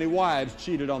say how many wives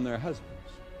cheated on their husbands.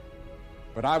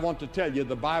 But I want to tell you,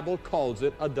 the Bible calls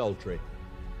it adultery.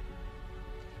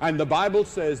 And the Bible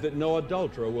says that no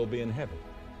adulterer will be in heaven.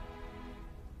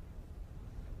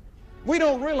 We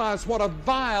don't realize what a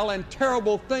vile and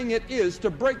terrible thing it is to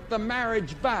break the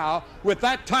marriage vow with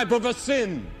that type of a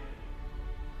sin.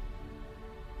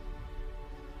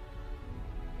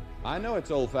 I know it's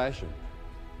old-fashioned.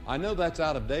 I know that's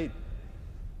out of date.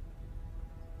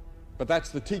 But that's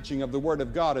the teaching of the Word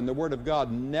of God, and the Word of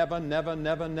God never, never,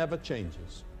 never, never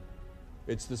changes.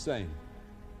 It's the same.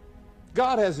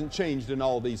 God hasn't changed in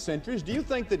all these centuries. Do you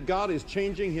think that God is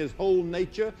changing His whole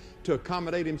nature to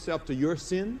accommodate Himself to your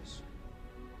sins?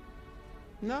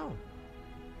 No.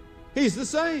 He's the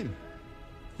same.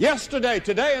 Yesterday,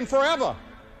 today, and forever.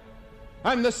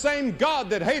 And the same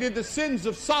God that hated the sins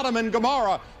of Sodom and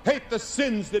Gomorrah hates the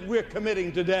sins that we're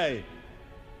committing today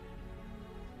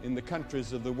in the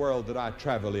countries of the world that I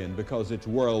travel in, because it's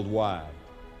worldwide.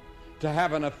 To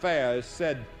have an affair is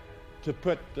said to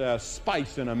put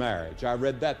spice in a marriage. I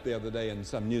read that the other day in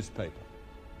some newspaper.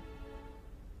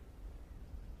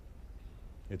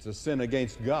 It's a sin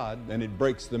against God, and it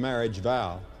breaks the marriage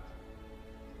vow.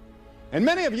 And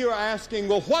many of you are asking,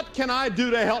 well, what can I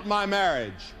do to help my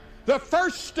marriage? The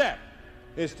first step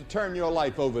is to turn your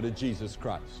life over to Jesus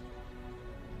Christ.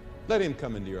 Let Him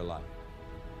come into your life.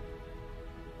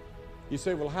 You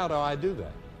say, well, how do I do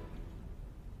that?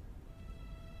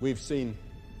 We've seen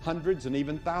hundreds and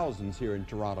even thousands here in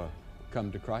Toronto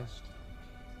come to Christ.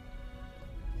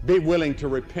 Be willing to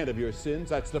repent of your sins.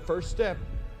 That's the first step.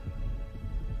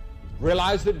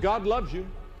 Realize that God loves you.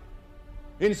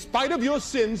 In spite of your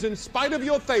sins, in spite of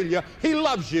your failure, He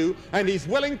loves you and He's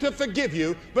willing to forgive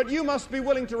you, but you must be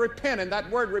willing to repent, and that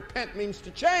word repent means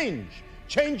to change.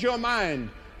 Change your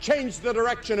mind. Change the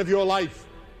direction of your life,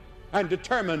 and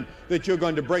determine that you're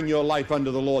going to bring your life under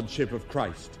the lordship of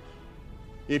Christ.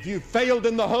 If you failed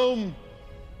in the home,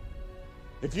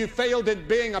 if you failed at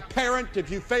being a parent,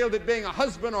 if you failed at being a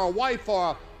husband or a wife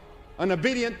or an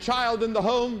obedient child in the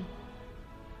home,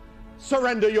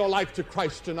 surrender your life to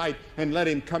Christ tonight and let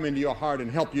Him come into your heart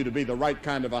and help you to be the right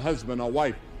kind of a husband or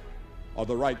wife, or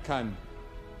the right kind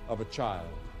of a child.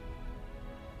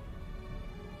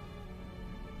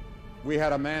 We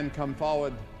had a man come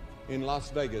forward in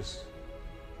Las Vegas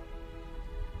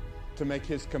to make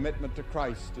his commitment to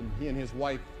Christ, and he and his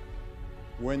wife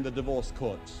were in the divorce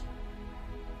courts.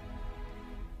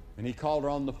 And he called her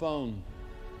on the phone,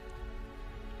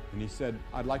 and he said,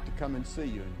 I'd like to come and see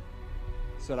you. And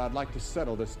he said, I'd like to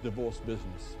settle this divorce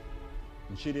business.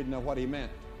 And she didn't know what he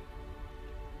meant.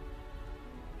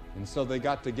 And so they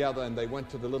got together and they went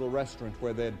to the little restaurant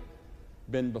where they'd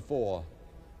been before.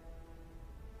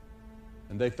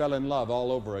 And they fell in love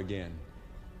all over again.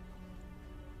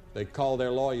 They called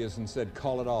their lawyers and said,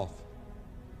 call it off.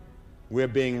 we're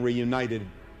being reunited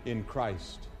in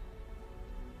Christ.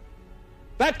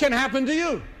 That can happen to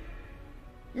you.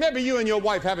 Maybe you and your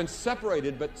wife haven't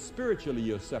separated, but spiritually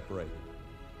you're separated.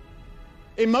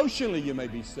 Emotionally you may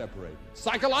be separated.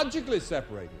 Psychologically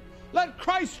separated. Let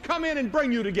Christ come in and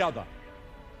bring you together.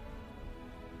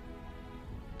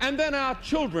 And then our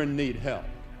children need help.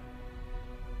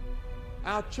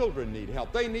 Our children need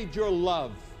help. They need your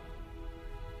love.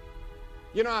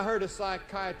 You know, I heard a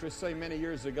psychiatrist say many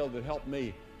years ago that helped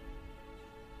me.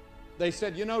 They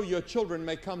said, you know, your children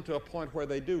may come to a point where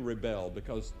they do rebel,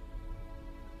 because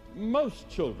most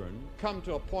children come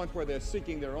to a point where they're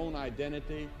seeking their own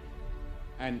identity,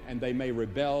 and they may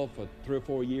rebel for 3 or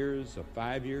 4 years or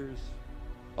 5 years.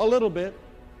 A little bit.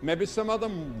 Maybe some of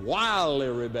them wildly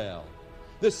rebel.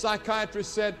 This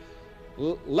psychiatrist said,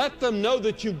 let them know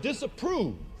that you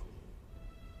disapprove,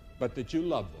 but that you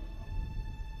love them.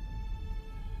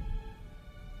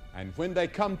 And when they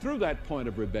come through that point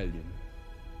of rebellion,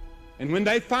 and when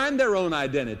they find their own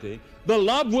identity, the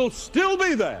love will still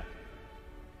be there.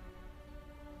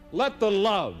 Let the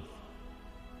love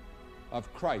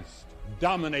of Christ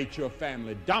dominate your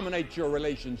family, dominate your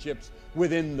relationships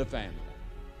within the family,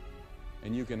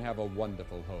 and you can have a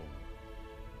wonderful home.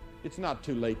 It's not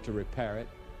too late to repair it.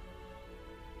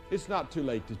 It's not too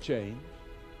late to change.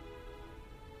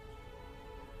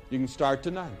 You can start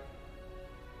tonight.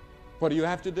 What do you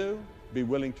have to do? Be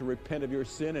willing to repent of your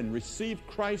sin and receive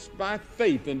Christ by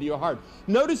faith into your heart.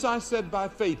 Notice I said by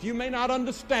faith. You may not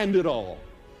understand it all.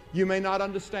 You may not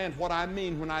understand what I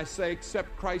mean when I say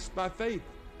accept Christ by faith.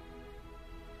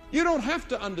 You don't have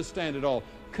to understand it all.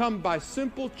 Come by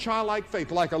simple childlike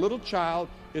faith. Like a little child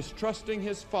is trusting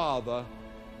his father,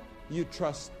 you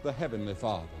trust the Heavenly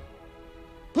Father.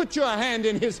 Put your hand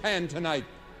in his hand tonight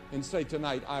and say,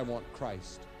 tonight, I want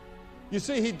Christ. You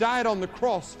see, he died on the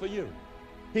cross for you.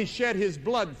 He shed his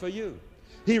blood for you.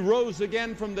 He rose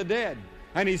again from the dead,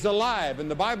 and he's alive,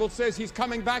 and the Bible says he's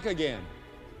coming back again.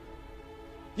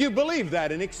 You believe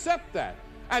that and accept that,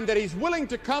 and that he's willing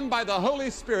to come by the Holy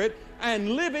Spirit and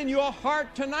live in your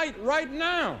heart tonight, right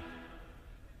now.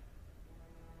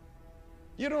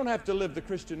 You don't have to live the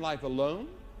Christian life alone.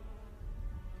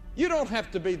 You don't have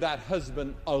to be that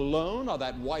husband alone, or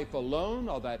that wife alone,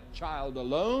 or that child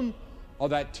alone, or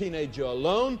that teenager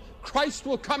alone. Christ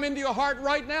will come into your heart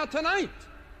right now, tonight,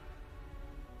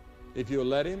 if you'll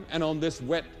let him. And on this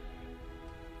wet,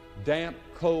 damp,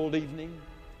 cold evening,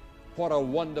 what a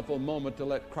wonderful moment to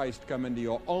let Christ come into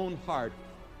your own heart,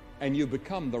 and you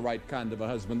become the right kind of a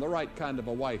husband, the right kind of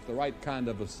a wife, the right kind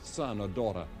of a son or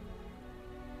daughter.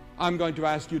 I'm going to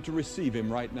ask you to receive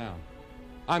him right now.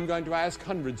 I'm going to ask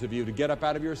hundreds of you to get up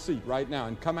out of your seat right now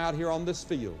and come out here on this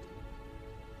field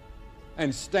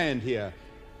and stand here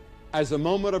as a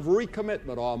moment of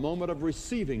recommitment or a moment of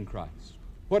receiving Christ.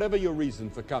 Whatever your reason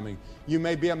for coming. You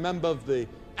may be a member of the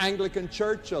Anglican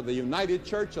Church or the United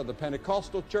Church or the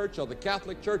Pentecostal Church or the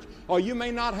Catholic Church, or you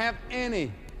may not have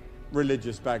any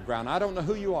religious background. I don't know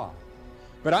who you are.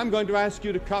 But I'm going to ask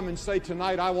you to come and say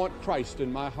tonight, I want Christ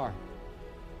in my heart.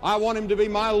 I want him to be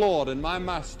my Lord and my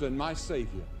Master and my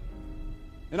Savior.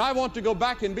 And I want to go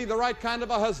back and be the right kind of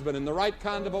a husband and the right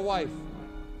kind of a wife.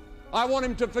 I want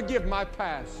him to forgive my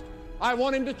past. I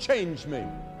want him to change me.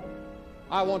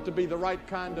 I want to be the right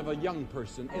kind of a young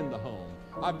person in the home.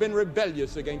 I've been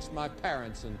rebellious against my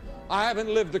parents, and I haven't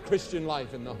lived the Christian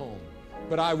life in the home.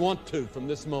 But I want to from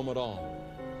this moment on.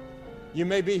 You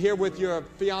may be here with your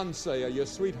fiancé or your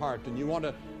sweetheart, and you want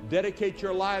to dedicate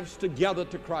your lives together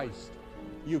to Christ.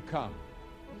 You come.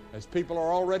 As people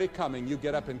are already coming, you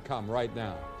get up and come right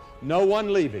now. No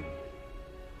one leaving.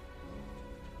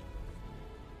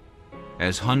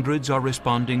 As hundreds are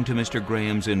responding to Mr.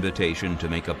 Graham's invitation to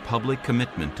make a public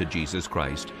commitment to Jesus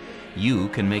Christ, you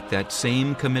can make that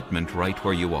same commitment right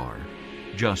where you are.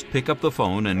 Just pick up the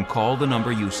phone and call the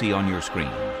number you see on your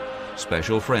screen.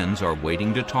 Special friends are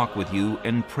waiting to talk with you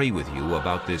and pray with you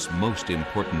about this most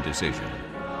important decision.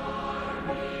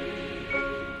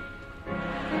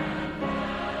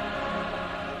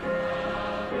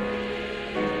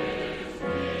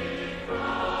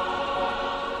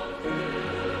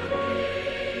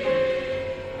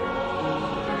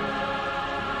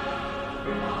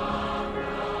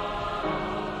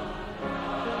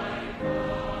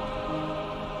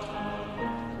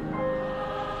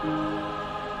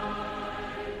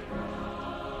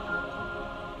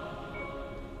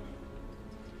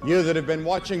 You that have been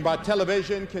watching by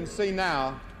television can see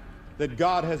now that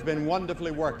God has been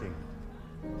wonderfully working,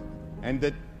 and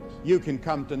that you can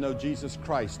come to know Jesus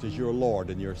Christ as your Lord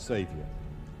and your Savior.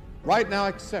 Right now,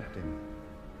 accept him.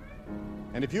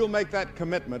 And if you'll make that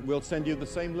commitment, we'll send you the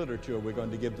same literature we're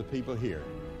going to give the people here.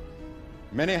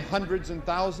 Many hundreds and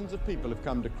thousands of people have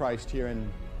come to Christ here in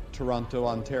Toronto,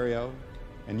 Ontario,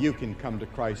 and you can come to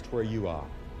Christ where you are.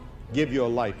 Give your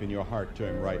life and your heart to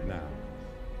Him right now.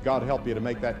 God help you to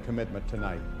make that commitment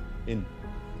tonight.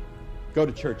 Go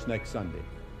to church next Sunday.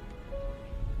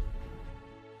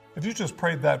 If you just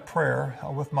prayed that prayer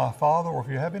with my father, or if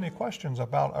you have any questions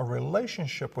about a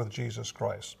relationship with Jesus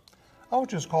Christ, I would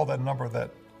just call that number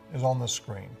that is on the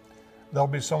screen. There'll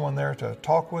be someone there to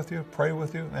talk with you, pray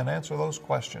with you, and answer those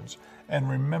questions. And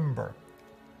remember,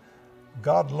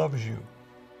 God loves you.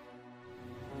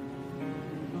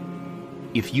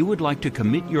 If you would like to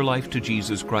commit your life to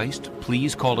Jesus Christ,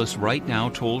 please call us right now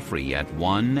toll-free at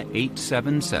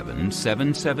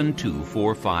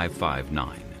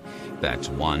 1-877-772-4559. That's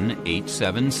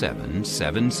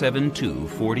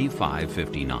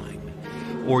 1-877-772-4559.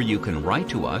 Or you can write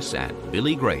to us at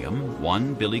Billy Graham,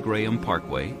 1 Billy Graham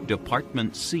Parkway,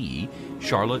 Department C,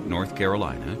 Charlotte, North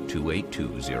Carolina,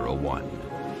 28201.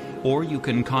 Or you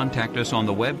can contact us on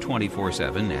the web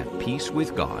 24/7 at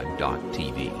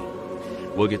peacewithgod.tv.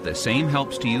 We'll get the same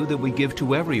helps to you that we give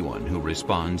to everyone who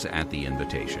responds at the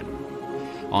invitation.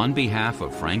 On behalf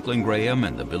of Franklin Graham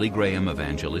and the Billy Graham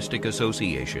Evangelistic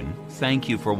Association, thank you for